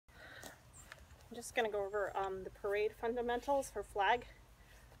I'm just going to go over the parade fundamentals for flag.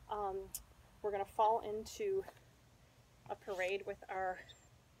 We're going to fall into a parade with our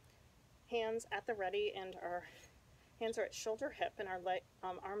hands at the ready, and our hands are at shoulder hip, and our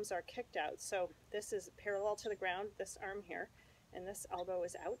arms are kicked out. So this is parallel to the ground, this arm here, and this elbow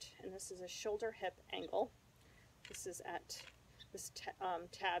is out, and this is a shoulder hip angle. This is at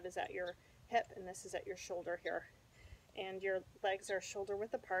tab is at your hip, and this is at your shoulder here, and your legs are shoulder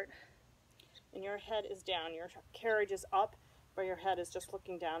width apart, and your head is down. Your carriage is up, but your head is just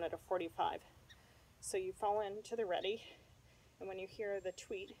looking down at a 45. So you fall into the ready, and when you hear the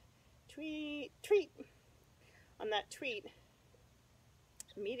tweet, tweet, tweet, on that tweet,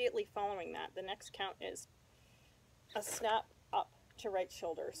 immediately following that, the next count is a snap up to right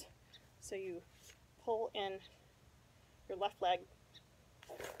shoulders. So you pull in your left leg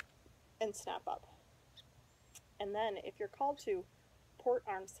and snap up. And then if you're called to port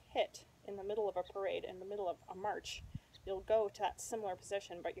arms hit in the middle of a parade, in the middle of a march, you'll go to that similar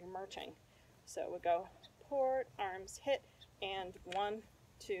position, but you're marching. So we go port arms hit, and 1,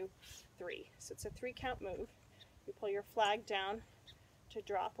 2, 3. So it's a 3 count move. You pull your flag down to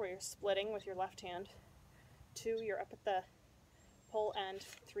drop where you're splitting with your left hand. 2, you're up at the pull end.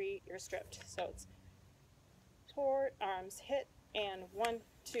 3, you're stripped. So it's port arms hit, and 1,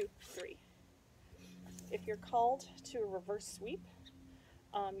 2, 3. If you're called to a reverse sweep,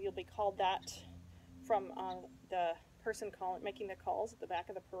 you'll be called that from the person making the calls at the back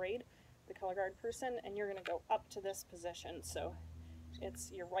of the parade, the color guard person, and you're going to go up to this position. So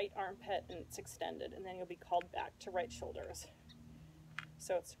it's your right armpit and it's extended, and then you'll be called back to right shoulders.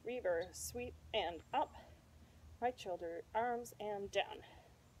 So it's reverse sweep and up, right shoulder, arms, and down.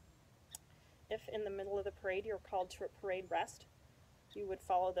 If in the middle of the parade you're called to a parade rest, you would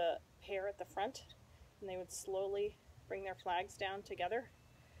follow the pair at the front, and they would slowly bring their flags down together,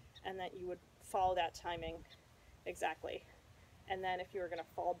 and then you would follow that timing exactly. And then if you were going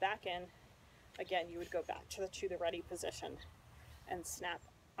to fall back in, again, you would go back to the ready position and snap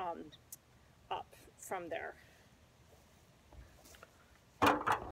up from there.